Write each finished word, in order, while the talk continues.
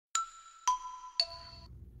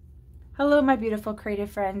Hello, my beautiful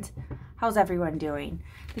creative friends. How's everyone doing?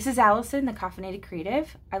 This is Allison, the Caffeinated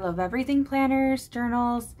Creative. I love everything planners,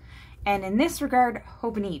 journals, and in this regard,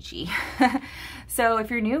 hobonichi. So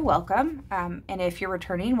if you're new, welcome. And if you're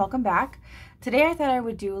returning, welcome back. Today I thought I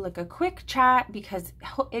would do like a quick chat because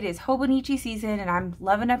it is hobonichi season and I'm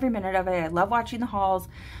loving every minute of it. I love watching the hauls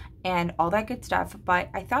and all that good stuff, but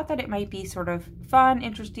I thought that it might be sort of fun,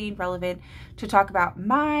 interesting, relevant to talk about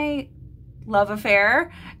my love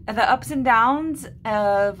affair, the ups and downs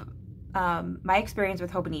of my experience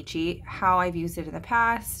with hobonichi, how I've used it in the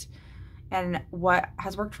past, and what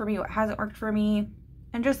has worked for me, what hasn't worked for me,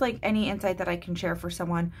 and just like any insight that I can share for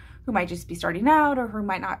someone who might just be starting out or who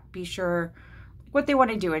might not be sure what they want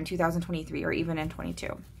to do in 2023 or even in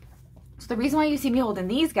 22. So the reason why you see me holding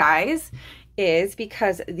these guys is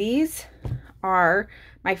because these are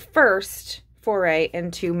my first foray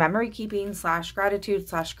into memory keeping / gratitude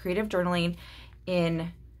 / creative journaling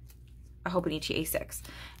in a hobonichi A6.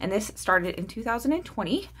 And this started in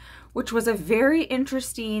 2020, which was a very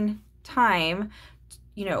interesting time,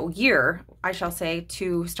 year, I shall say,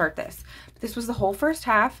 to start this. This was the whole first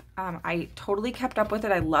half. I totally kept up with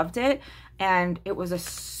it. I loved it. And it was a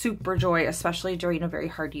super joy, especially during a very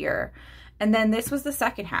hard year. And then this was the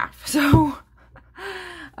second half. So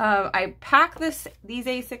I packed these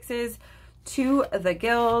A6s to the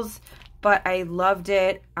gills, but I loved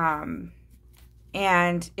it.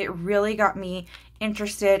 And it really got me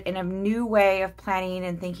interested in a new way of planning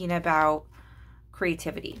and thinking about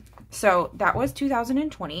creativity. So that was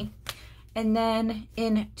 2020. And then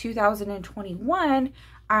in 2021,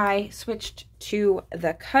 I switched to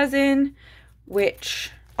the Cousin, which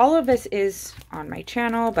all of this is on my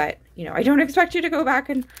channel, but I don't expect you to go back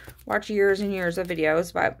and watch years and years of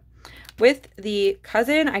videos. But with the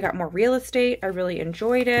Cousin, I got more real estate. I really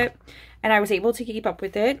enjoyed it, and I was able to keep up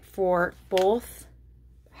with it for both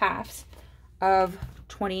halves of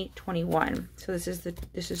 2021. So this is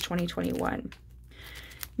 2021.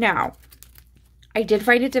 Now, I did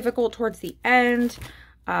find it difficult towards the end.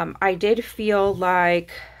 I did feel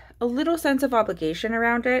like a little sense of obligation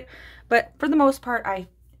around it, but for the most part,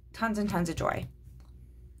 tons and tons of joy.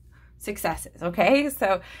 Successes, okay?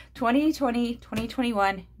 So 2020,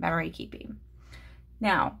 2021, memory keeping.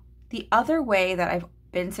 Now, the other way that I've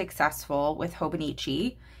been successful with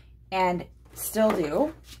hobonichi, and still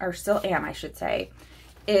am, I should say,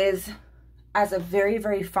 is as a very,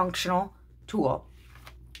 very functional tool.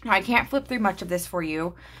 Now, I can't flip through much of this for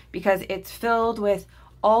you because it's filled with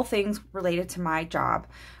all things related to my job,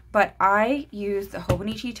 but I use the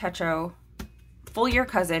Hobonichi Techo Full Year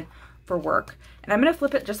Cousin for work. And I'm going to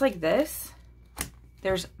flip it just like this.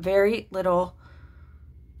 There's very little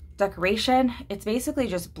decoration. It's basically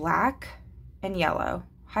just black and yellow,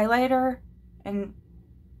 highlighter and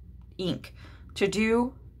ink to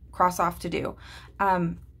do, cross off to do.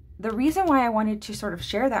 The reason why I wanted to sort of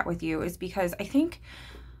share that with you is because I think,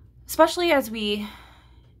 especially as we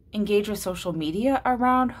engage with social media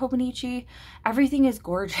around hobonichi, everything is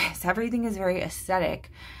gorgeous. Everything is very aesthetic.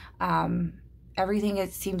 Everything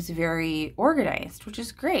seems very organized, which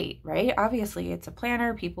is great, right? Obviously, it's a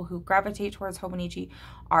planner. People who gravitate towards hobonichi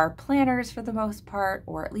are planners for the most part,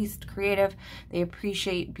 or at least creative. They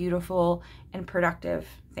appreciate beautiful and productive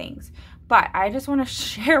things. But I just want to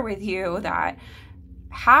share with you that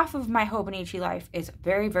half of my hobonichi life is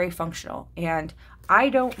very, very functional, and I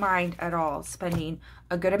don't mind at all spending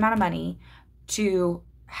a good amount of money to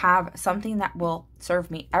have something that will serve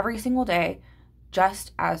me every single day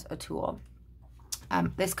just as a tool.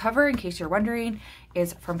 This cover, in case you're wondering,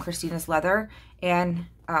 is from Christina's Leather, and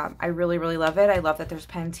I really, really love it. I love that there's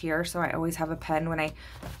pens here, so I always have a pen when I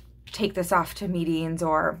take this off to meetings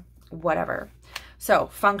or whatever. So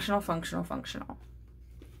functional, functional, functional.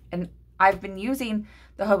 And I've been using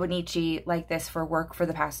the hobonichi like this for work for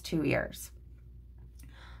the past 2 years.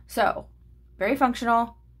 So very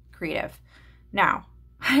functional, creative. Now,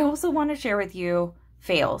 I also want to share with you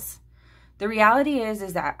fails. The reality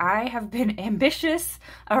is that I have been ambitious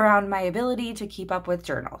around my ability to keep up with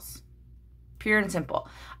journals. Pure and simple.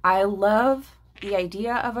 I love the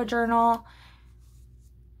idea of a journal,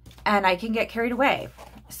 and I can get carried away.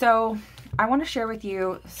 So I want to share with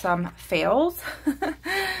you some fails,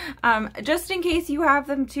 just in case you have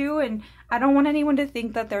them too. And I don't want anyone to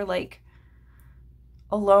think that they're like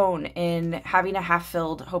alone in having a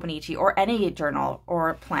half-filled hobonichi or any journal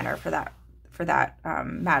or planner for that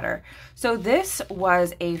matter. So this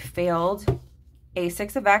was a failed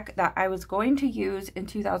A6 Avec that I was going to use in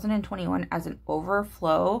 2021 as an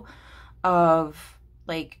overflow of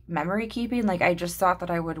like memory keeping. Like I just thought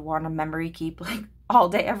that I would want to memory keep like all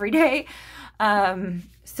day, every day.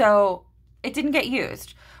 So it didn't get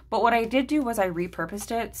used, But what I did do was I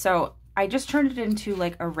repurposed it. So I just turned it into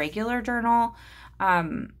like a regular journal.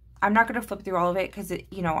 I'm not going to flip through all of it because,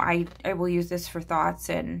 you know, I will use this for thoughts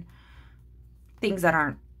and things that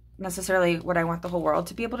aren't necessarily what I want the whole world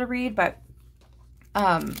to be able to read. But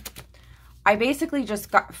I basically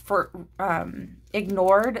just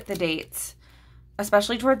ignored the dates,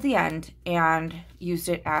 especially towards the end, and used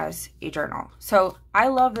it as a journal. So I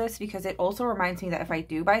love this because it also reminds me that if I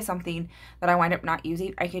do buy something that I wind up not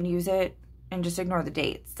using, I can use it and just ignore the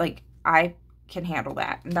dates. Like, I can handle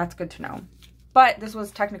that, and that's good to know. But this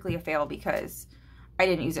was technically a fail because I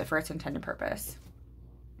didn't use it for its intended purpose.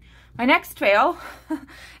 My next fail,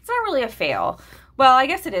 it's not really a fail. Well, I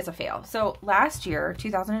guess it is a fail. So last year,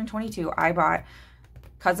 2022, I bought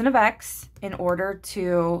Cousin of X in order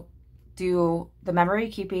to do the memory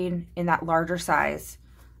keeping in that larger size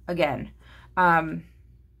again.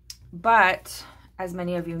 But as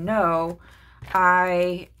many of you know,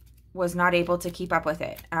 I was not able to keep up with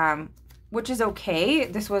it, which is okay.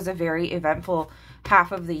 This was a very eventful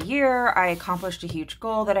half of the year. I accomplished a huge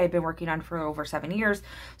goal that I've been working on for over 7 years.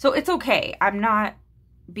 So it's okay. I'm not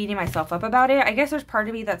beating myself up about it. I guess there's part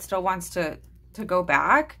of me that still wants to go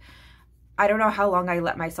back. I don't know how long I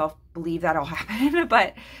let myself believe that'll happen,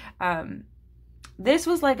 but this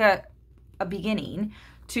was like a beginning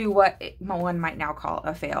to what one might now call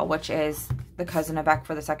a fail, which is the Cousin of X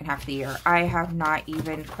for the second half of the year. I have not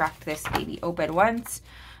even cracked this baby open once.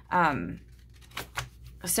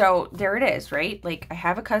 So there it is, right? Like, I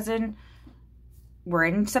have a cousin, we're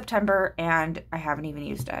in September, and I haven't even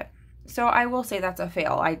used it. So I will say that's a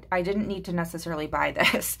fail. I didn't need to necessarily buy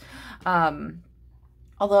this.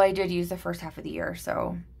 Although I did use the first half of the year,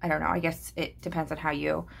 so I don't know. I guess it depends on how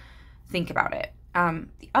you think about it.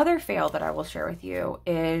 The other fail that I will share with you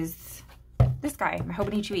is this guy, my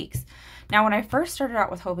Hobonichi Weeks. Now, when I first started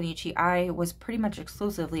out with Hobonichi, I was pretty much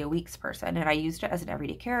exclusively a weeks person, and I used it as an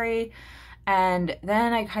everyday carry. And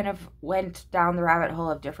then I kind of went down the rabbit hole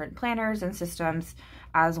of different planners and systems,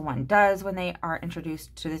 as one does when they are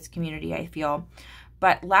introduced to this community, I feel.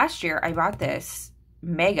 But last year, I bought this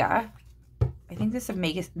mega, I think this is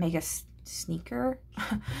a mega sneaker,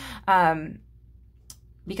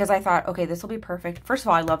 because I thought, okay, this will be perfect. First of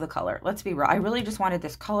all, I love the color. Let's be real. I really just wanted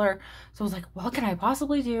this color. So I was like, what can I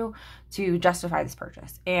possibly do to justify this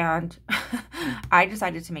purchase? And I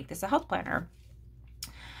decided to make this a health planner.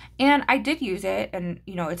 And I did use it. And,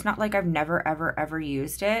 you know, it's not like I've never, ever, ever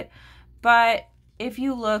used it. But if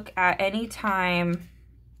you look at any time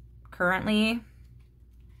currently,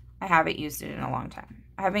 I haven't used it in a long time.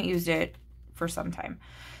 I haven't used it for some time.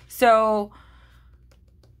 So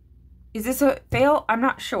is this a fail? I'm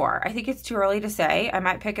not sure. I think it's too early to say. I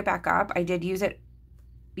might pick it back up. I did use it,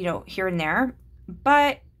 you know, here and there.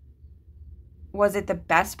 But was it the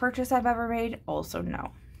best purchase I've ever made? Also,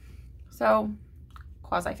 no. So,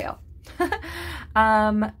 quasi-fail.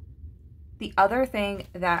 The other thing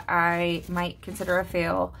that I might consider a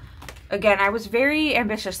fail, again, I was very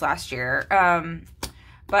ambitious last year,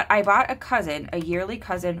 but I bought a yearly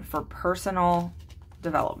cousin for personal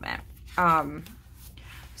development.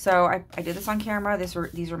 So I did this on camera.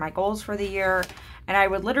 These were my goals for the year. And I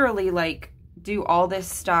would literally like do all this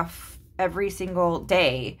stuff every single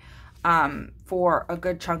day for a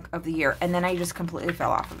good chunk of the year. And then I just completely fell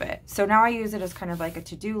off of it. So now I use it as kind of like a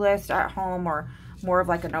to-do list at home or more of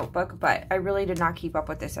like a notebook. But I really did not keep up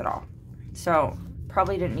with this at all. So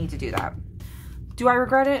probably didn't need to do that. Do I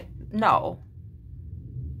regret it? No.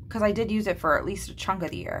 Because I did use it for at least a chunk of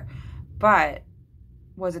the year. But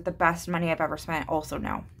was it the best money I've ever spent? Also,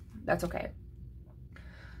 no. That's okay.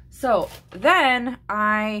 So then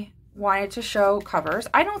I wanted to show covers.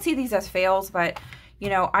 I don't see these as fails, but you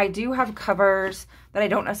know, I do have covers that I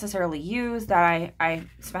don't necessarily use that I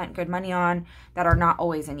spent good money on that are not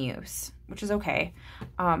always in use, which is okay.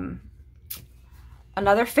 Another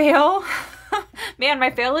fail. Man, my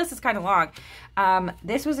fail list is kind of long.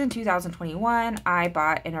 This was in 2021. I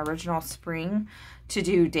bought an original spring to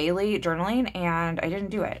do daily journaling, and I didn't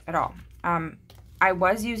do it at all. I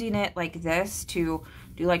was using it like this to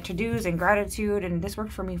do like to-dos and gratitude, and this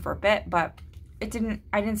worked for me for a bit, but I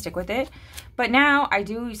didn't stick with it. But now I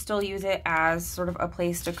do still use it as sort of a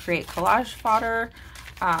place to create collage fodder,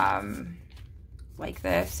 like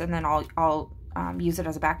this, and then I'll use it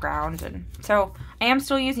as a background. And so I am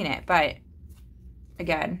still using it, but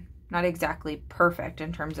again, not exactly perfect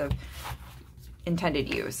in terms of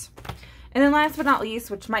intended use. And then last but not least,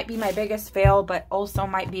 which might be my biggest fail, but also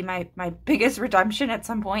might be my biggest redemption at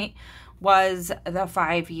some point, was the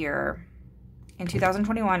 5-year. In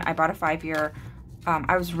 2021, I bought a 5-year.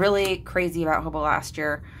 I was really crazy about Hobo last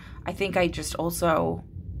year. I think I just also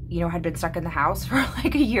you know, had been stuck in the house for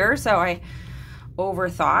like a year, so I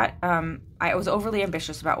overthought. I was overly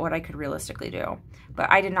ambitious about what I could realistically do,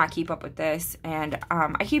 but I did not keep up with this, and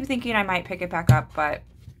I keep thinking I might pick it back up, but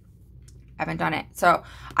I haven't done it. So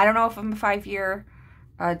I don't know if I'm a 5-year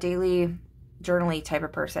daily journaling type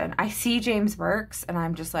of person. I see James Burke's and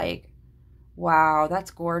I'm just like, wow,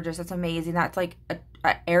 that's gorgeous. That's amazing. That's like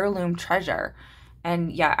a heirloom treasure.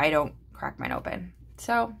 And yeah, I don't crack mine open.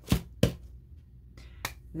 So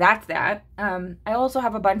that's that. I also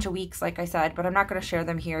have a bunch of weeks, like I said, but I'm not going to share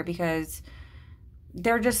them here because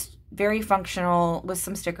they're just very functional with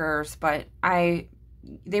some stickers, but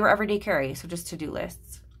they were everyday carry, so just to-do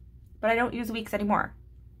lists. But I don't use weeks anymore.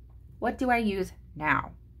 What do I use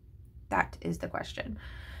now? That is the question.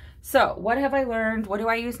 So what have I learned? What do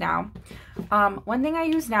I use now? One thing I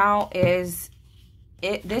use now is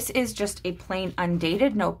this is just a plain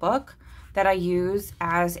undated notebook that I use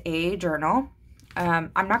as a journal.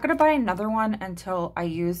 I'm not going to buy another one until I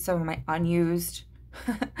use some of my unused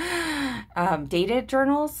dated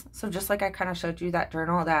journals. So just like I kind of showed you that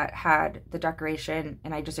journal that had the decoration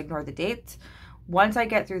and I just ignored the dates. Once I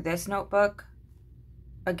get through this notebook,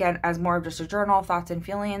 again, as more of just a journal, thoughts and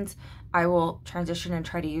feelings, I will transition and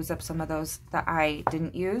try to use up some of those that I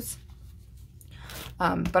didn't use.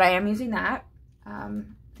 But I am using that.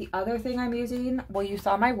 The other thing I'm using, well, you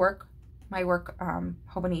saw my work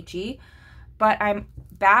hobonichi, but I'm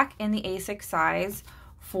back in the A6 size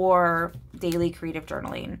for daily creative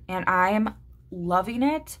journaling, and I am loving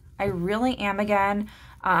it. I really am again.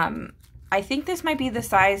 I think this might be the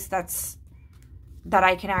size that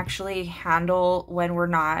I can actually handle when we're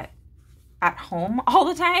not at home all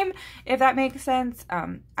the time, if that makes sense.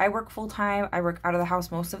 I work full time. I work out of the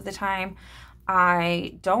house most of the time.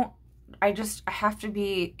 I have to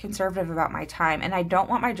be conservative about my time, and I don't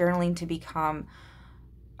want my journaling to become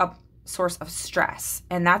a source of stress.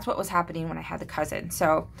 And that's what was happening when I had the cousin.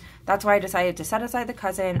 So that's why I decided to set aside the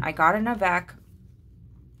cousin. I got an Avec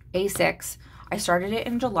A6. I started it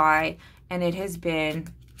in July, and it has been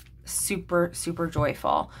super, super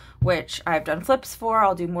joyful, which I've done flips for.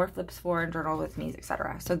 I'll do more flips for and journal with me,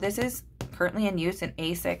 etc. So this is currently in use, an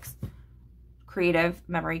A6 creative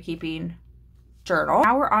memory keeping journal.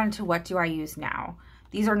 Now we're on to what do I use now.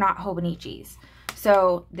 These are not hobonichis.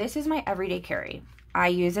 So this is my everyday carry. I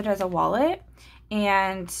use it as a wallet,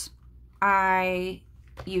 and I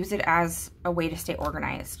use it as a way to stay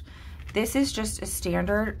organized. This is just a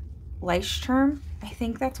standard Leuchtturm. I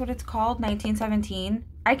think that's what it's called, 1917.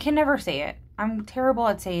 I can never say it. I'm terrible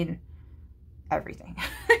at saying everything.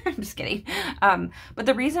 I'm just kidding. But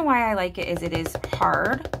the reason why I like it is it is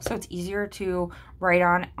hard, so it's easier to write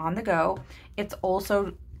on the go. It's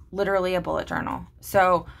also literally a bullet journal.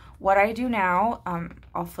 So what I do now,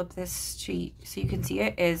 I'll flip this so you can see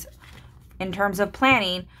it, is in terms of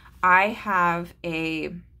planning, I have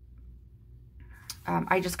I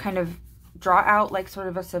just kind of draw out like sort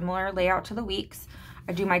of a similar layout to the weeks.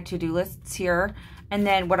 I do my to-do lists here. And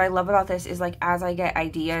then what I love about this is, like, as I get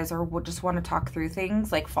ideas or would just want to talk through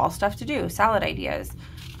things like fall stuff to do, salad ideas.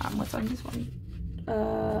 What's on this one?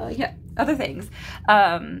 Yeah, other things.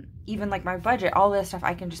 Even like my budget, all this stuff,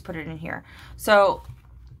 I can just put it in here. So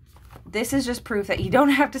this is just proof that you don't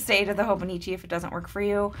have to stay to the hobonichi if it doesn't work for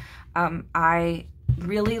you. I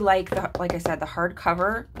really like like I said, the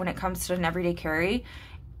hardcover when it comes to an everyday carry.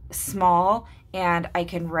 Small, and I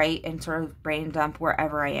can write and sort of brain dump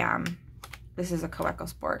wherever I am. This is a Coeco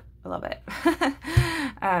Sport. I love it.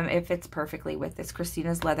 It fits perfectly with this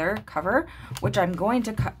Christina's leather cover, which I'm going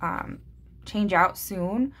to change out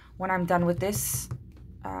soon. When I'm done with this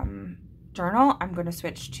journal, I'm going to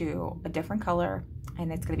switch to a different color,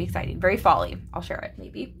 and it's going to be exciting. Very fall-y. I'll share it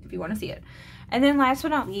maybe if you want to see it. And then last but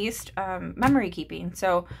not least, memory keeping.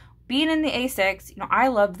 So being in the A6, you know, I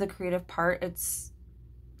love the creative part. It's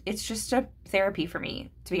just a therapy for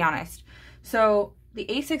me, to be honest. So the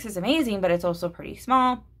A6 is amazing, but it's also pretty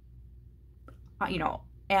small, you know,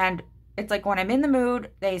 and it's like when I'm in the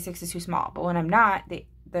mood, the A6 is too small, but when I'm not,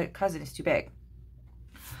 the cousin is too big.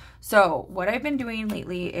 So what I've been doing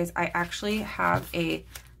lately is I actually have a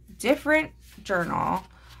different journal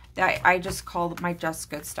that I just call my Just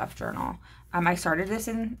Good Stuff journal. I started this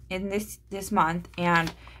in this month,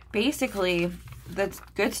 and basically the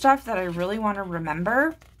good stuff that I really want to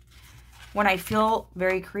remember when I feel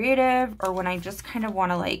very creative or when I just kind of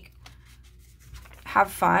want to like have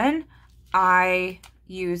fun, I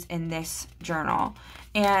use in this journal.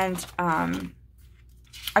 And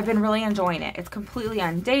I've been really enjoying it. It's completely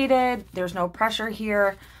undated. There's no pressure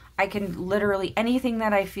here. I can literally, anything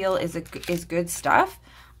that I feel is good stuff,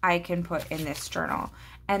 I can put in this journal.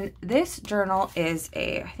 And this journal is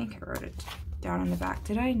I think I wrote it down in the back.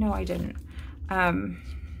 Did I? No, I didn't.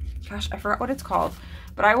 Gosh, I forgot what it's called,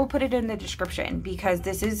 but I will put it in the description because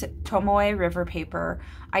this is Tomoe River paper.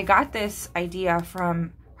 I got this idea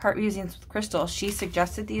from Heart Musings with Crystal. She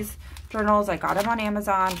suggested these journals. I got them on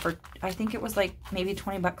Amazon for, I think it was like maybe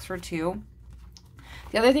 20 bucks for 2.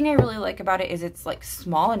 The other thing I really like about it is it's like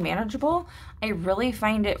small and manageable. I really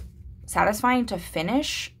find it satisfying to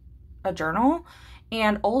finish a journal.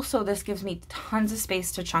 And also this gives me tons of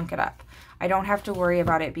space to chunk it up. I don't have to worry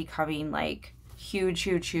about it becoming like huge,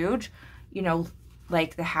 huge, huge, you know,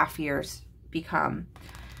 like the half years become.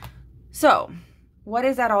 So what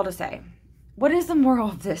is that all to say? What is the moral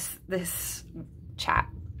of this chat?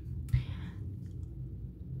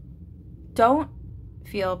 Don't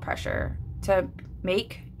feel pressure to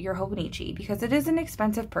make your hobonichi because it is an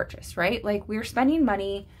expensive purchase, right? Like we're spending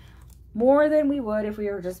money more than we would if we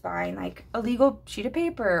were just buying like a legal sheet of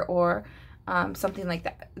paper or something like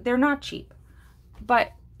that. They're not cheap,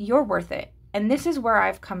 but you're worth it. And this is where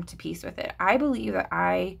I've come to peace with it. I believe that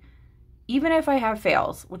even if I have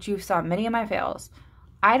fails, which you saw many of my fails,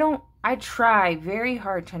 I try very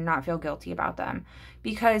hard to not feel guilty about them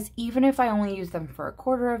because even if I only use them for a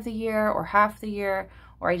quarter of the year or half the year,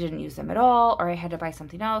 or I didn't use them at all, or I had to buy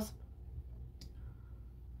something else,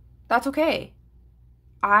 that's okay.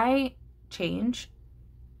 I change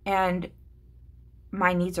and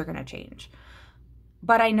my needs are going to change.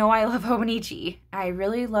 But I know I love Hobonichi. I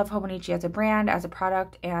really love Hobonichi as a brand, as a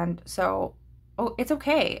product, and so it's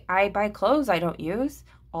okay. I buy clothes I don't use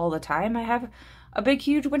all the time. I have a big,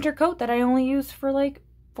 huge winter coat that I only use for like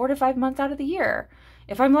 4 to 5 months out of the year,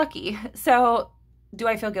 if I'm lucky. So do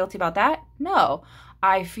I feel guilty about that? No.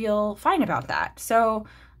 I feel fine about that. So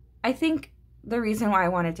I think the reason why I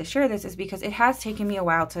wanted to share this is because it has taken me a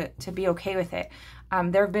while to be okay with it.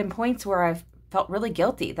 There have been points where I've felt really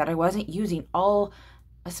guilty that I wasn't using all,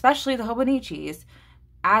 especially the Hobonichis,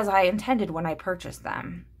 as I intended when I purchased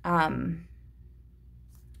them.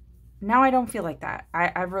 Now I don't feel like that.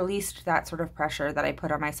 I've released that sort of pressure that I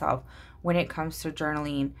put on myself when it comes to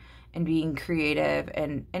journaling and being creative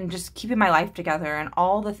and just keeping my life together and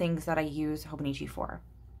all the things that I use Hobonichi for.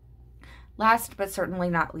 Last but certainly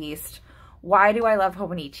not least, why do I love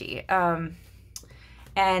Hobonichi?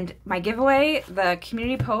 And my giveaway, the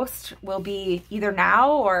community post will be either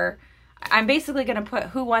now or I'm basically going to put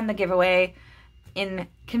who won the giveaway in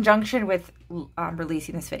conjunction with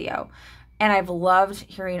releasing this video. And I've loved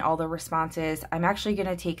hearing all the responses. I'm actually going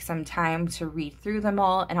to take some time to read through them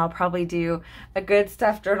all, and I'll probably do a good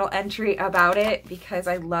stuff journal entry about it because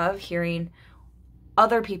I love hearing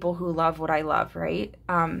other people who love what I love, right?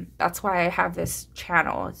 That's why I have this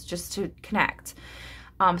channel. It's just to connect.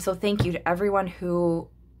 So thank you to everyone who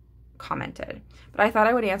commented. But I thought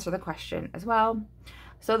I would answer the question as well.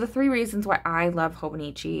 So the 3 reasons why I love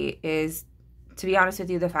Hobonichi is, to be honest with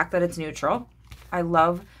you, the fact that it's neutral. I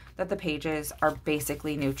love that the pages are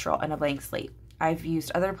basically neutral and a blank slate. I've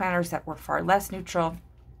used other planners that were far less neutral,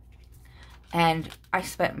 and I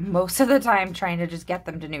spent most of the time trying to just get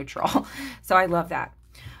them to neutral. So I love that.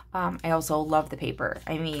 I also love the paper.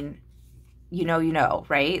 I mean, you know,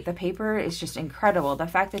 right? The paper is just incredible. The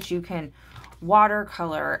fact that you can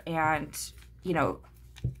watercolor and, you know,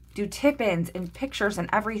 do tip-ins and pictures and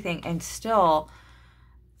everything, and still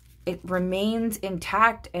it remains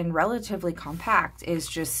intact and relatively compact is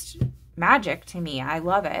just magic to me. I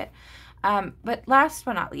love it. But last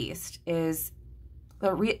but not least is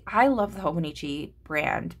I love the Hobonichi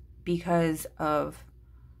brand because of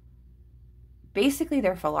basically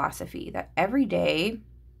their philosophy that every day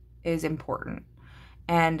is important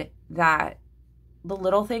and that the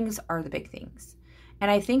little things are the big things.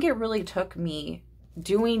 And I think it really took me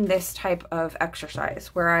doing this type of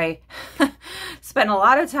exercise where I spent a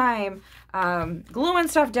lot of time gluing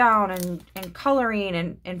stuff down and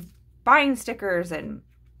coloring and buying stickers and,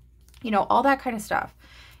 you know, all that kind of stuff.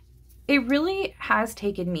 It really has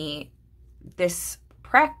taken me this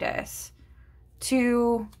practice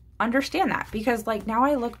to understand that, because like now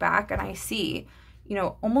I look back and I see, you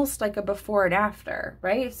know, almost like a before and after,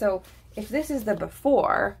 right? So if this is the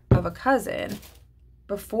before of a cousin,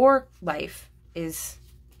 before life is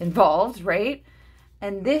involved, right?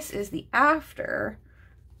 And this is the after,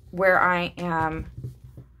 where I am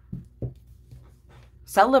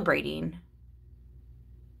celebrating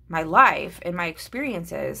my life and my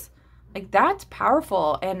experiences. Like, that's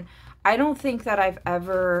powerful. And I don't think that I've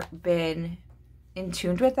ever been in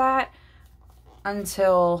tune with that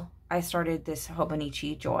until I started this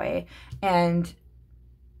Hobonichi joy. And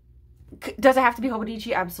does it have to be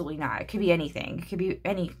Hobonichi? Absolutely not. It could be anything. It could be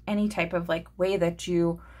any type of like way that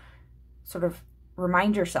you sort of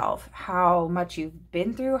remind yourself how much you've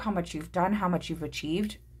been through, how much you've done, how much you've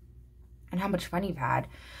achieved, and how much fun you've had.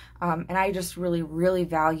 And I just really, really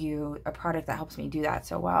value a product that helps me do that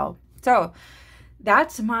so well. So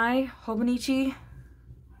that's my hobonichi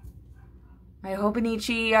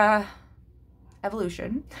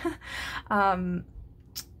evolution.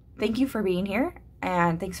 Thank you for being here,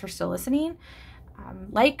 and thanks for still listening.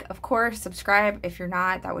 Like, of course, subscribe if you're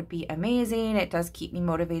not. That would be amazing. It does keep me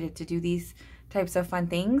motivated to do these types of fun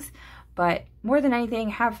things. But more than anything,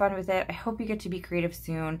 have fun with it. I hope you get to be creative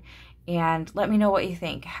soon. And let me know what you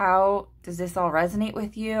think. How does this all resonate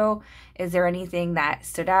with you? Is there anything that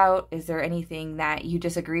stood out? Is there anything that you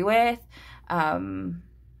disagree with?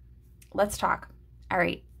 Let's talk. All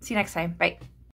right. See you next time. Bye.